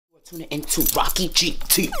Tune into Rahki G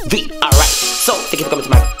Tv. Alright, so thank you for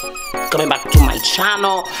coming back to my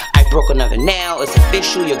channel. I broke another nail. It's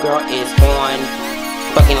official. Your girl is on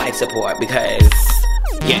fucking life support because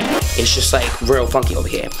yeah, it's just like real funky over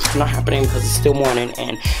here. It's not happening because it's still morning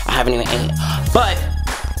and I haven't even ate. But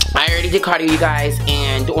I already did cardio, you guys,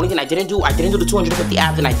 and the only thing I didn't do the 250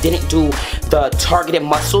 abs and I didn't do the targeted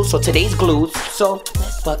muscles. So today's glutes. So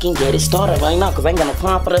let's fucking get it started right now because I ain't got no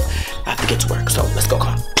time for this. I have to get to work. So let's go,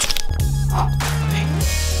 come on. Okay.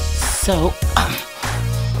 So,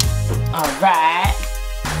 alright.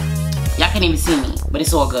 Y'all can't even see me, but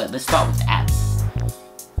it's all good. Let's start with the abs.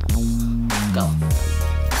 Let's go.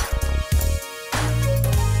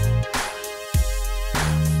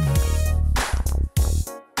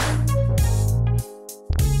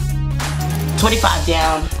 $25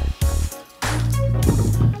 down.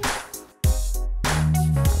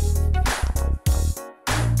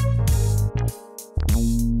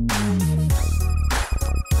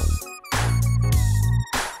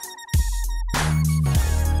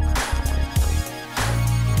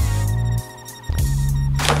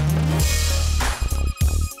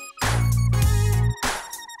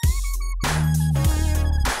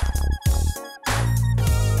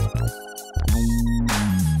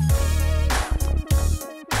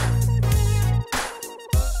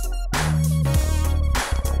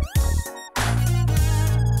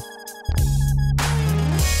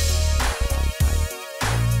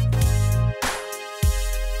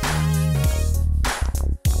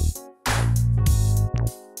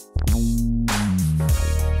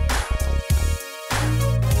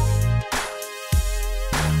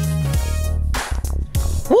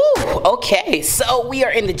 Okay, so we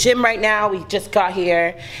are in the gym right now. We just got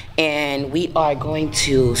here and we are going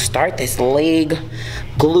to start this leg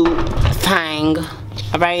glute thing.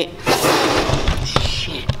 All right.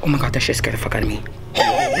 Shit. Oh my God, that shit scared the fuck out of me. What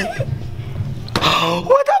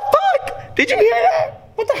the fuck? Did you hear that?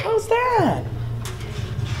 What the hell is that?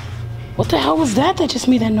 What the hell was that just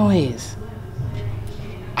made that noise?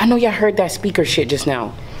 I know y'all heard that speaker shit just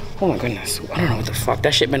now. Oh my goodness. I don't know what the fuck.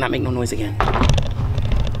 That shit better not make no noise again.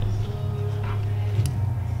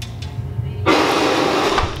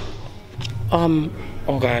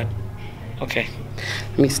 Oh God. Okay.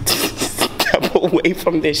 Let me step away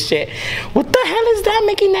from this shit. What the hell is that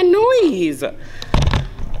making that noise?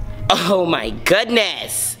 Oh my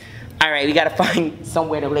goodness. All right, we gotta find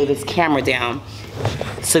somewhere to lay this camera down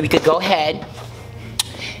so we could go ahead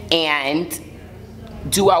and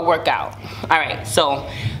do our workout. All right, so,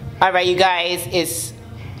 all right, you guys, it's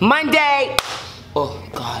Monday. Oh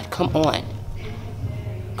God, come on.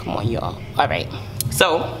 Come on, y'all. All right,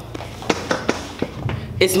 so,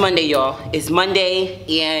 it's Monday, y'all. It's Monday,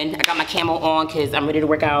 and I got my camo on because I'm ready to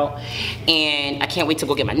work out. And I can't wait to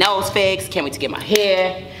go get my nails fixed. Can't wait to get my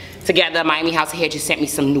hair together. Miami House of Hair just sent me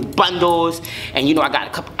some new bundles. And you know, I got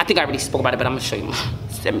a couple, I think I already spoke about it, but I'm gonna show you.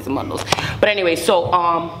 Sent me some bundles. But anyway, so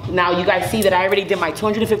now you guys see that I already did my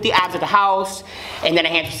 250 abs at the house. And then I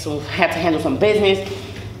had to handle some business.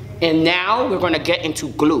 And now we're gonna get into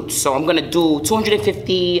glutes. So I'm gonna do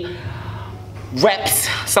 250 reps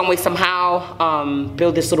some way somehow,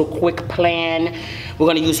 build this little quick plan. We're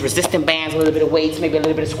gonna use resistant bands, a little bit of weights, maybe a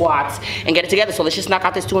little bit of squats, and get it together. So let's just knock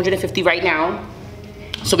out this 250 right now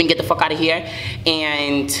so we can get the fuck out of here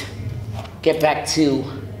and get back to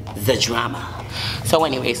the drama. So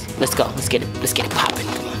anyways, let's go. Let's get it popping.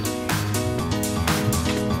 Come on.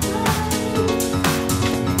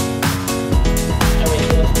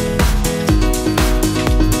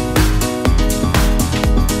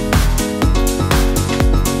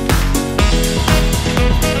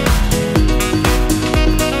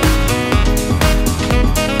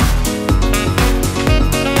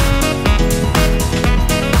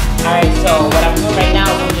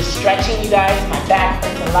 Stretching, you guys. My back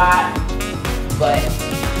hurts a lot, but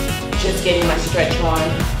just getting my stretch on.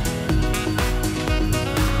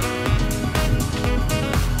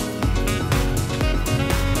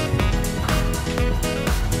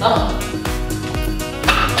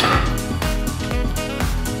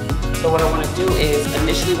 So what I want to do is,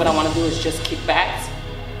 initially what I want to do is just kickbacks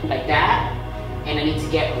like that, and I need to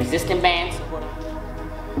get resistant bands.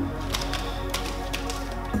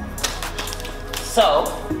 So,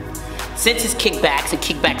 since it's kickbacks, and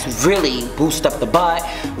kickbacks really boost up the butt,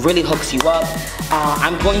 really hooks you up,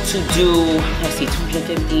 I'm going to do, let's see,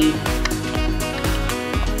 250.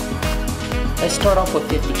 Let's start off with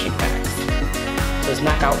 50 kickbacks. So let's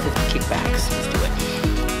knock out 50 kickbacks. Let's do it.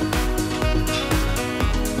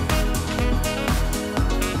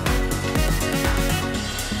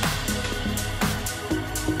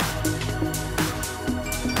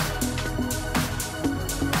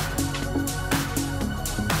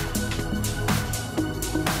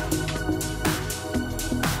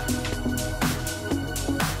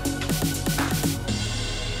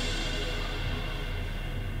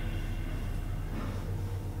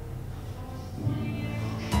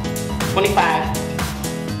 25.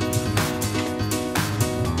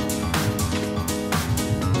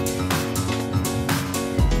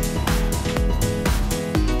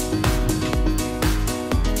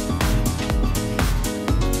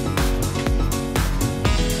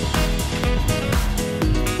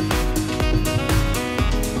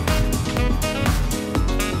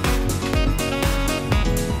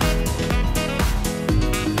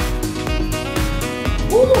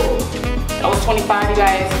 That was 25, you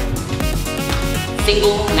guys.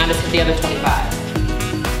 Single, now let's hit the other 25.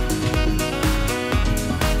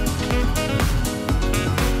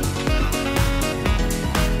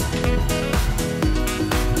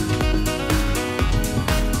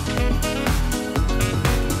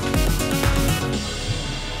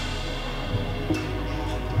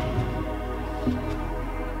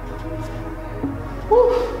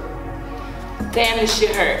 Woo. Damn, this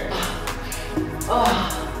shit hurt.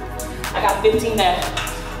 Oh. I got 15 left.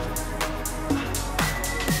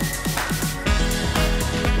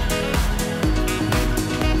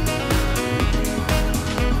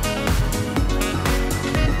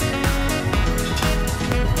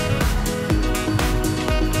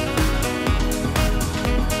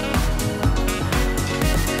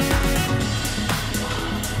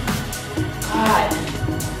 God.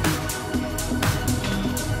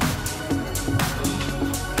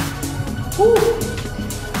 Woo.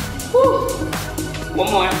 Woo.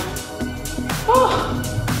 One more. Oh,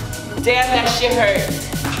 damn, that shit hurt.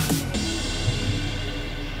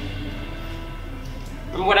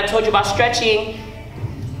 Remember what I told you about stretching?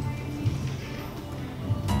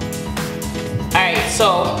 All right,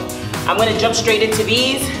 so I'm gonna jump straight into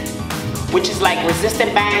these, which is like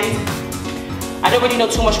resistant bands. I don't really know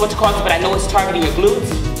too much what to call it, but I know it's targeting your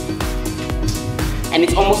glutes. And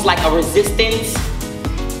it's almost like a resistance,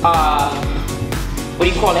 what do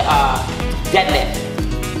you call it? Deadlift.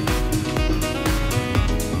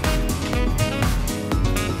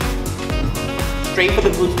 Straight for the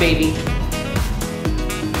glutes, baby.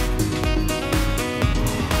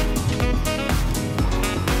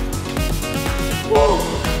 Whoa.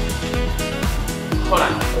 Hold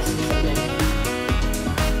on, let's see something.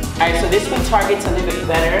 Alright, so this one targets a little bit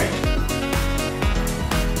better.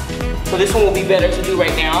 So this one will be better to do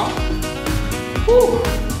right now. Woo.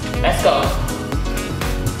 Let's go.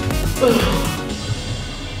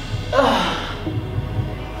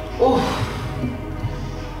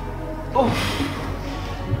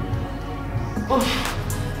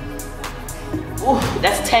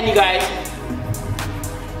 That's 10, you guys.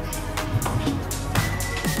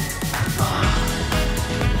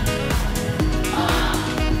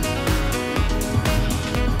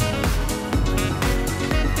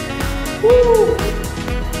 Woo.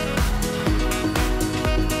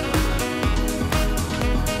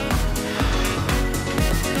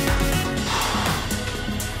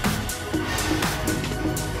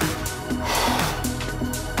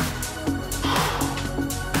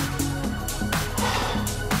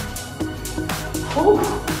 Woo.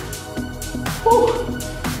 Woo.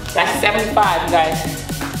 That's 75, you guys.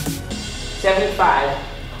 75.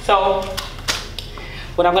 So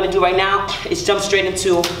what I'm gonna do right now is jump straight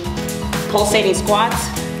into pulsating squats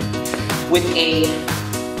with a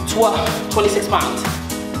 26 pounds.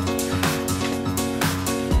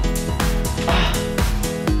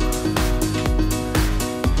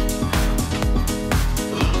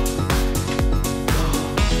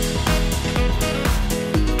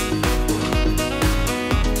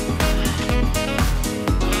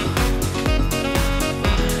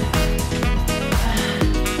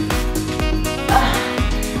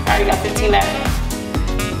 Alright, got 15 left.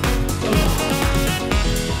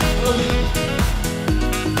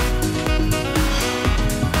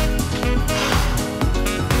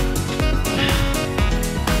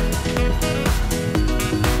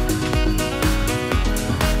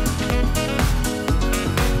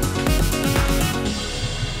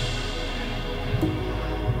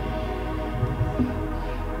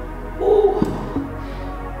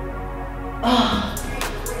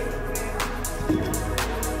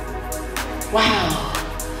 Wow.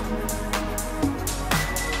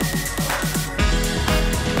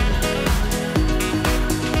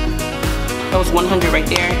 That was 100 right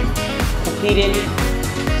there. Completed.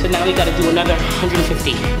 So now we gotta do another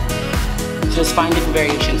 150. So let's find different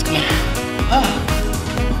variations. Come on.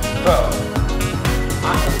 Bro.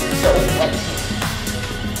 I am so wet.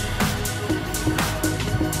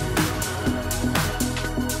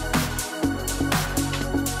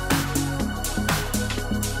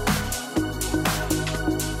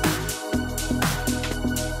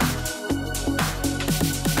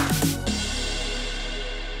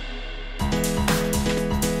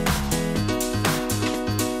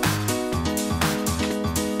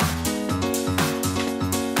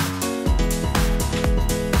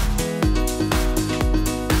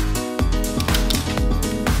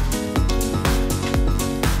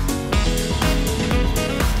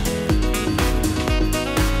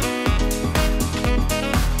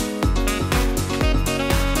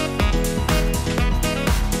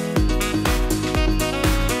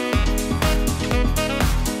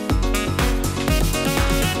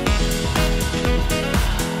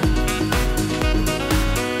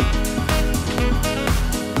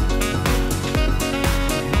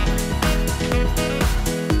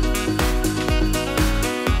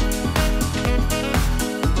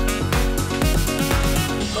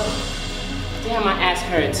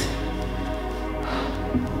 hurts.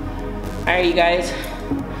 All right, you guys.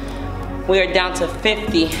 We are down to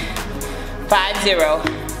 50.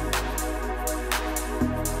 50.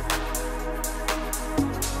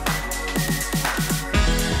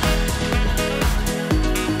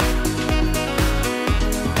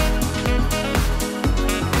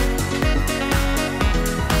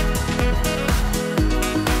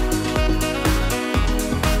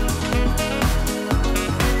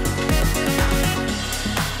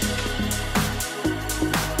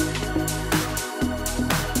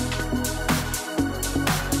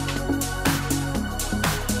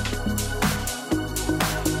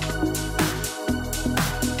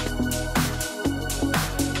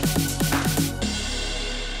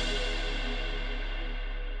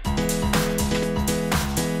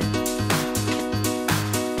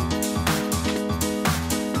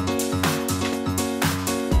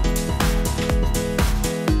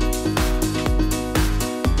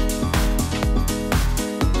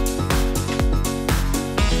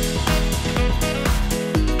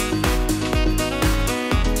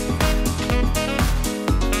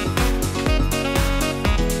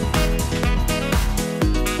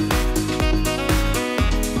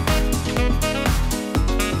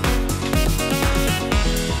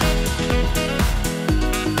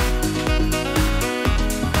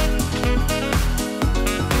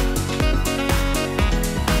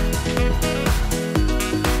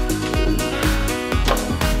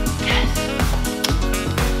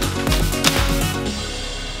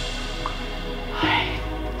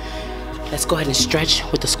 Let's go ahead and stretch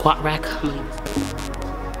with the squat rack.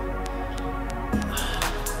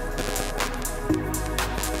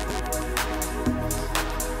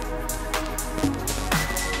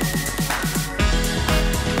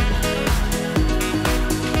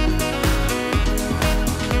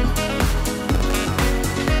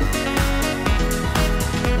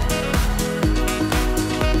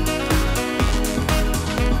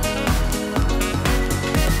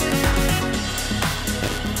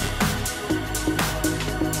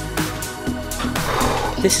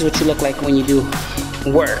 This is what you look like when you do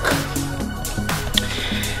work.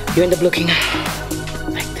 You end up looking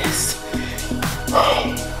like this.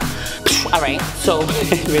 All right, so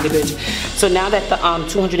really good. So now that the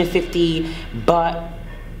 250 butt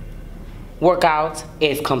workout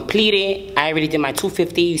is completed, I already did my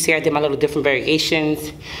 250. You see I did my little different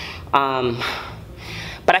variations.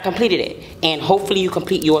 But I completed it, and hopefully you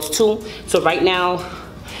complete yours too. So right now,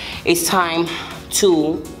 it's time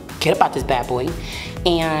to get up out this bad boy.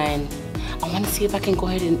 And I want to see if I can go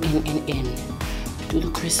ahead and do the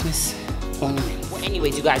Christmas ornament. Well,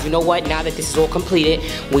 anyways, you guys, you know what? Now that this is all completed,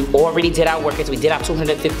 we already did our workouts. We did our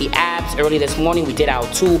 250 abs early this morning. We did our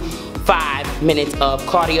 5 minutes of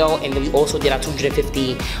cardio, and then we also did our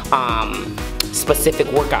 250 specific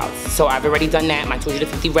workouts. So I've already done that, my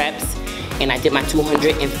 250 reps, and I did my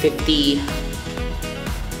 250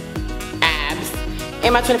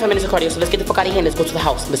 and my 25 minutes of cardio. So let's get the fuck out of here and let's go to the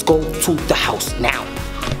house. Let's go to the house now.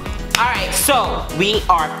 Alright, so we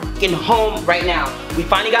are getting home right now. We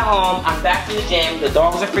finally got home. I'm back to the gym. The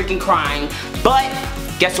dogs are freaking crying. But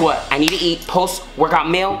guess what? I need to eat post-workout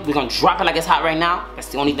meal. We're gonna drop it like it's hot right now. That's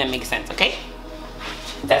the only thing that makes sense, okay?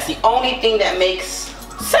 That's the only thing that makes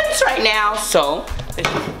sense right now. So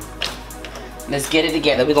let's get it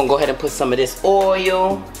together. We're gonna go ahead and put some of this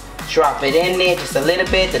oil. Drop it in there just a little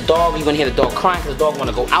bit. The dog, you're gonna hear the dog crying because the dog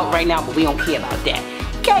wanna go out right now, but we don't care about that.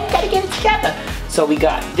 Okay, gotta get it together. So we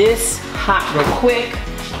got this hot real quick.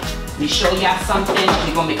 Let me show y'all something.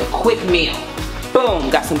 We're gonna make a quick meal. Boom,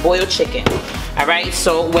 got some boiled chicken. All right,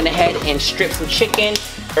 so went ahead and stripped some chicken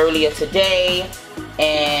earlier today.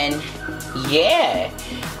 And yeah,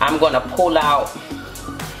 I'm gonna pull out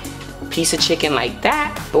a piece of chicken like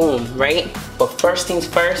that. Boom, right? But first things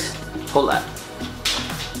first, hold up.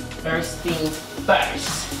 First things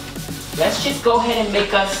first. Let's just go ahead and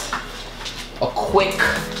make us a quick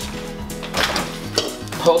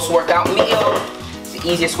post-workout meal. It's the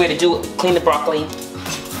easiest way to do it. Clean the broccoli.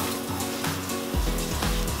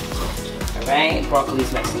 Alright,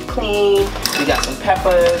 broccoli's nice and clean. We got some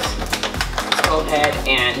peppers. Let's go ahead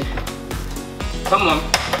and, come on.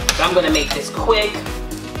 So I'm gonna make this quick,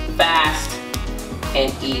 fast,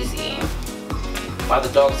 and easy. While the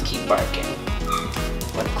dogs keep barking.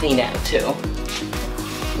 I'm gonna clean that too.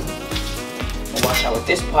 And wash out with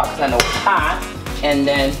this pot because I know it's hot. And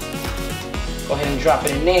then go ahead and drop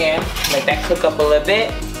it in there. Let that cook up a little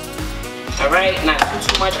bit. Alright, not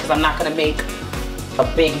too much because I'm not gonna make a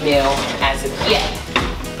big meal as of yet.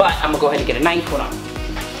 But I'm gonna go ahead and get a knife. Hold on.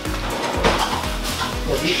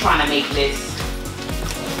 Because we're trying to make this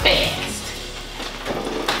fast.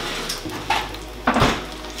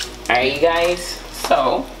 Alright, you guys,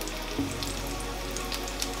 so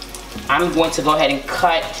I'm going to go ahead and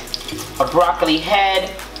cut a broccoli head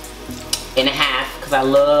in half because I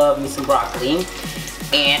love me some broccoli.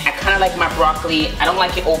 And I kind of like my broccoli, I don't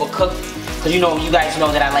like it overcooked because you guys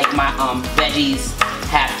know that I like my veggies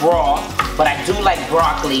half raw, but I do like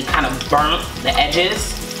broccoli kind of burnt, the edges.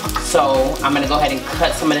 So I'm going to go ahead and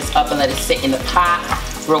cut some of this up and let it sit in the pot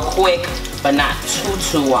real quick, but not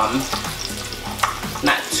too long.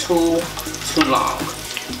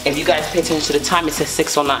 If you guys pay attention to the time, it says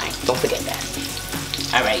 6:09. Don't forget that.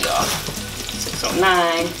 All right, y'all.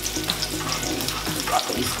 6:09.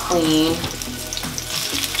 Broccoli's clean.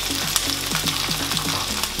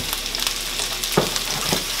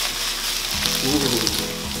 Ooh.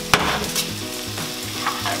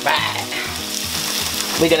 All right.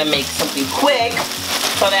 We're gonna make something quick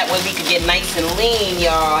so that way we can get nice and lean,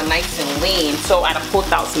 y'all. Nice and lean. So I done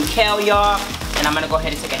pulled out some kale, y'all. And I'm gonna go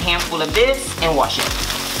ahead and take a handful of this and wash it.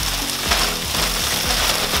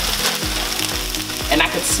 And I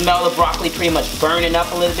could smell the broccoli pretty much burning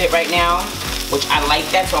up a little bit right now, which I like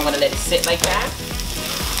that, so I'm gonna let it sit like that.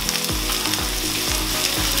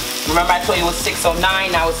 Remember I told you it was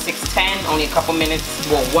 6:09, now it's 6:10, only a couple minutes,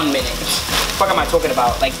 well, 1 minute. What am I talking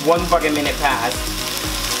about? Like 1 fucking minute passed.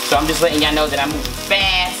 So I'm just letting y'all know that I'm moving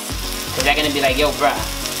fast, because they're gonna be like, yo, bruh.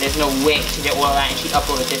 There's no way she did all that and she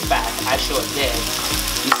uploaded this fast. I sure did.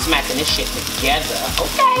 You smacking this shit together.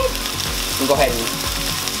 Okay. We'll go ahead and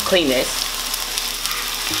clean this.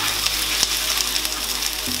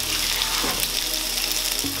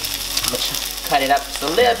 I'm gonna cut it up just a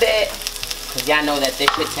little bit, because y'all know that this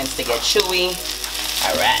shit tends to get chewy.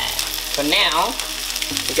 Alright. So now,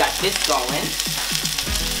 we got this going.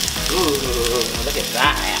 Ooh, look at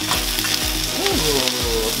that.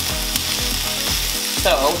 Ooh. So,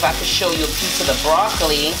 if I could show you a piece of the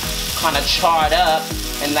broccoli, kind of charred up,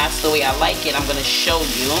 and that's the way I like it, I'm going to show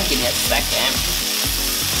you. Give me a second.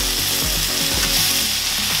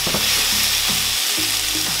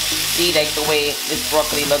 See, like the way this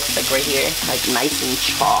broccoli looks like right here? Like nice and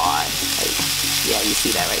charred. Like, yeah, you see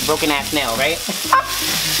that, right? Broken ass nail, right?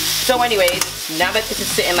 So anyways, now that this is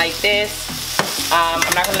sitting like this, I'm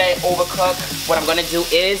not going to let it overcook. What I'm going to do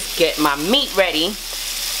is get my meat ready.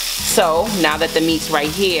 So, now that the meat's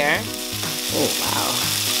right here, oh wow.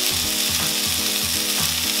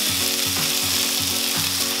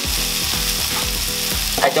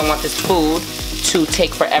 I don't want this food to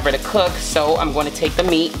take forever to cook, so I'm going to take the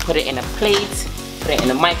meat, put it in a plate, put it in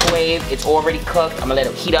the microwave. It's already cooked. I'm going to let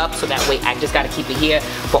it heat up, so that way I just got to keep it here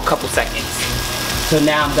for a couple seconds. So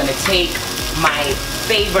now I'm going to take my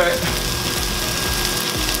favorite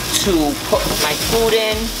to put my food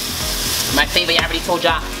in. My favorite, I already told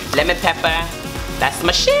y'all, lemon pepper. That's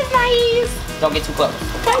my shit, nice. Don't get too close,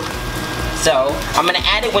 okay? So, I'm gonna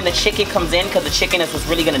add it when the chicken comes in, because the chicken is what's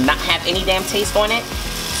really gonna not have any damn taste on it.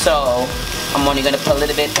 So, I'm only gonna put a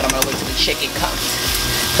little bit, but I'm gonna wait till the chicken comes.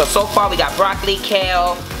 So far we got broccoli,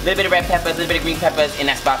 kale, a little bit of red peppers, a little bit of green peppers, and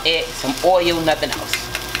that's about it. Some oil, nothing else.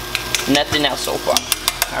 Nothing else so far.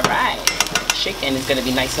 Alright. Chicken is gonna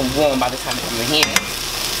be nice and warm by the time it comes in here.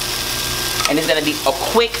 And it's gonna be a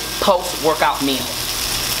quick post-workout meal.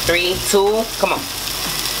 3, 2, come on.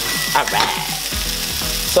 Alright.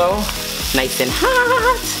 So, nice and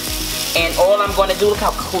hot. And all I'm gonna do, look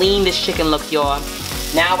how clean this chicken looks, y'all.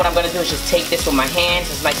 Now what I'm gonna do is just take this with my hands.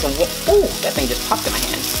 It's nice and warm. Ooh, that thing just popped in my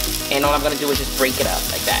hand. And all I'm gonna do is just break it up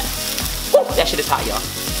like that. Ooh, that shit is hot, y'all.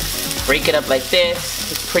 Break it up like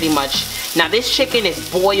this. It's pretty much. Now this chicken is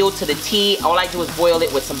boiled to the T. All I do is boil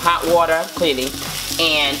it with some hot water, clearly,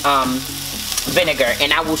 and vinegar,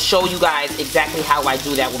 and I will show you guys exactly how I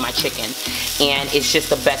do that with my chicken. And it's just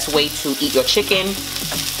the best way to eat your chicken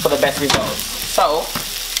for the best results. So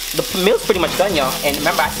the meal's pretty much done, y'all. And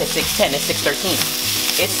remember I said 6:10, it's 6:13.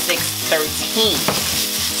 It's 6:13.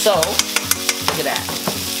 So look at that.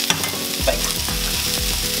 It's like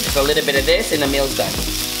just a little bit of this and the meal's done.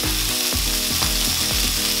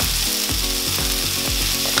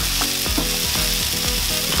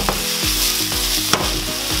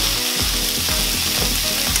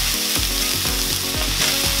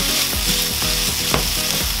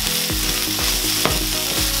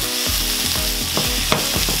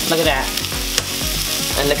 Look at that.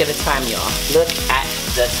 And look at the time, y'all. Look at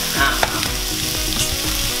the time.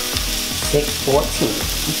 6:14.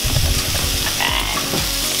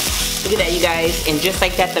 Look at that, you guys. And just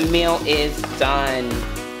like that, the meal is done.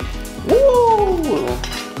 Woo!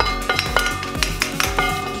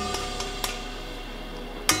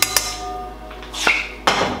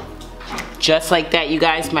 Just like that, you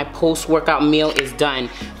guys, my post-workout meal is done.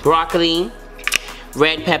 Broccoli,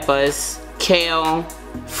 red peppers, kale,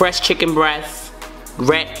 fresh chicken breasts,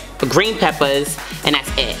 green peppers, and that's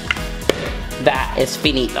it. That is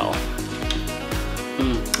finito.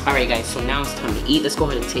 Alright guys, so now it's time to eat. Let's go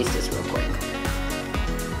ahead and taste this real quick.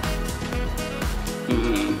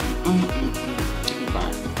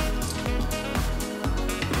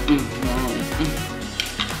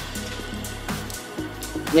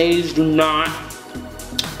 Ladies, do not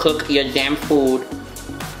cook your damn food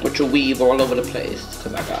with your weave all over the place,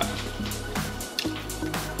 because I got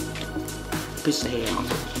a piece of hair on my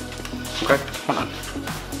food. Okay, hold on.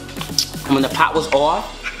 And when the pot was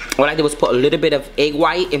off, what I did was put a little bit of egg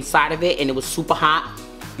white inside of it, and it was super hot.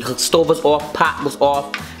 The stove was off, pot was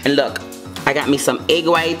off, and look, I got me some egg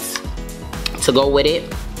whites to go with it,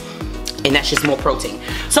 and that's just more protein.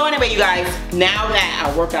 So anyway, you guys, now that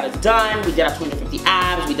our workout is done, we did our 250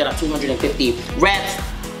 abs, we did our 250 reps,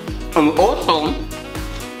 and we also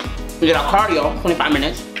did our cardio, 25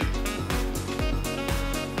 minutes.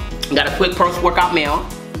 We got a quick post-workout meal,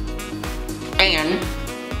 and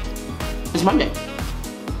it's Monday.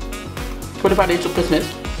 25 days till Christmas.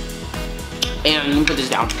 And let me put this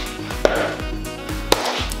down.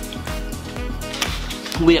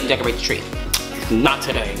 We didn't decorate the tree. Not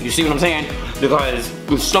today. You see what I'm saying? Because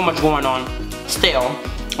there's so much going on still.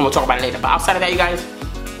 And we'll talk about it later. But outside of that, you guys,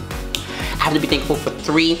 I have to be thankful for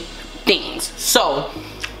 3 things. So,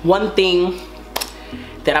 one thing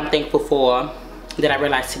that I'm thankful for, that I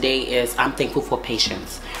realized today, is I'm thankful for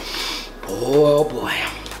patience. Oh boy.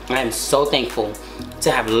 I am so thankful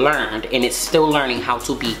to have learned, and it's still learning, how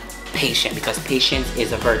to be patient, because patience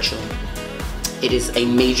is a virtue. It is a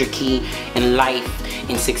major key in life,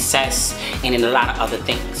 in success, and in a lot of other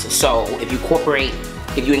things. So if you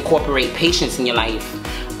incorporate patience in your life,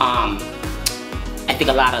 I think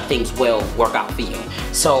a lot of things will work out for you.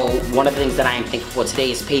 So one of the things that I am thankful for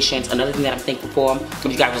today is patience. Another thing that I'm thankful for, if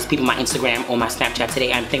you guys was peeping my Instagram or my Snapchat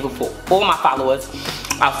today, I'm thankful for all my followers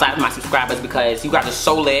outside of my subscribers, because you guys are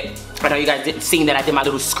so lit. I know you guys didn't see that I did my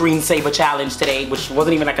little screensaver challenge today, which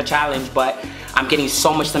wasn't even like a challenge, but I'm getting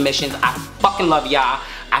so much submissions. I fucking love y'all.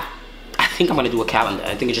 I think I'm gonna do a calendar.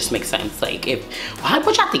 I think it just makes sense. Like,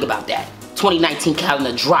 what y'all think about that? 2019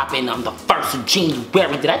 calendar dropping on the 1st of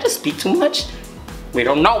January. Did I just speak too much? We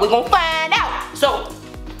don't know. We're gonna find out. So,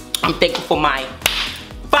 I'm thankful for my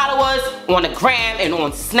followers on the gram and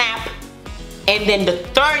on Snap. And then the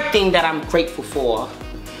third thing that I'm grateful for,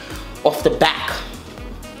 off the back,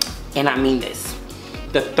 and I mean this,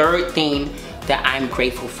 the third thing that I'm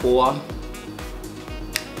grateful for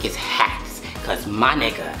is hats. Cause my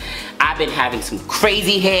nigga, I've been having some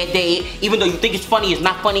crazy hair day. Even though you think it's funny, it's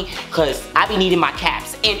not funny, cause I be needing my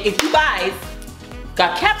caps. And if you guys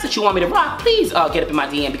got caps that you want me to rock, please get up in my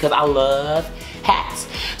DM, because I love hats.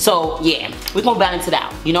 So yeah, we're gonna balance it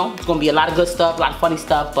out, you know? It's gonna be a lot of good stuff, a lot of funny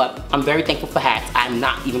stuff, but I'm very thankful for hats. I'm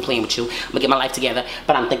not even playing with you. I'm gonna get my life together,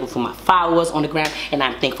 but I'm thankful for my followers on the gram, and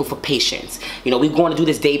I'm thankful for patience. You know, we're going to do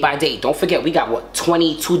this day by day. Don't forget, we got what,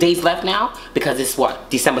 22 days left now? Because it's what,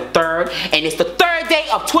 December 3rd, and it's the 3rd day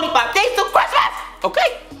of 25 days till Christmas,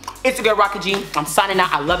 okay? It's your girl, Rahki G. I'm signing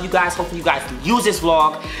out. I love you guys. Hopefully you guys use this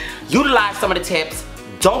vlog, utilize some of the tips.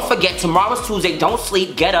 Don't forget, tomorrow's Tuesday. Don't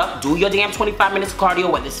sleep. Get up. Do your damn 25 minutes of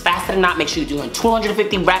cardio, whether it's faster or not. Make sure you're doing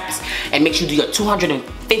 250 reps, and make sure you do your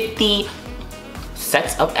 250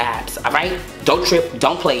 sets of abs. All right? Don't trip.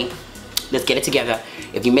 Don't play. Let's get it together.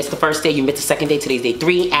 If you missed the first day, you missed the second day. Today's day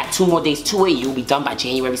 3. Add 2 more days to it. You'll be done by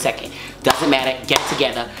January 2nd. Doesn't matter. Get it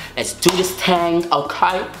together. Let's do this thing.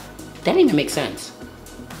 Okay? That didn't even make sense.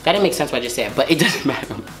 That didn't make sense what I just said, but it doesn't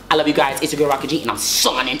matter. I love you guys. It's your girl, Rahki G, and I'm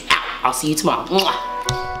signing out. I'll see you tomorrow. Mwah.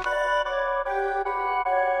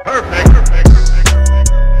 Perfect.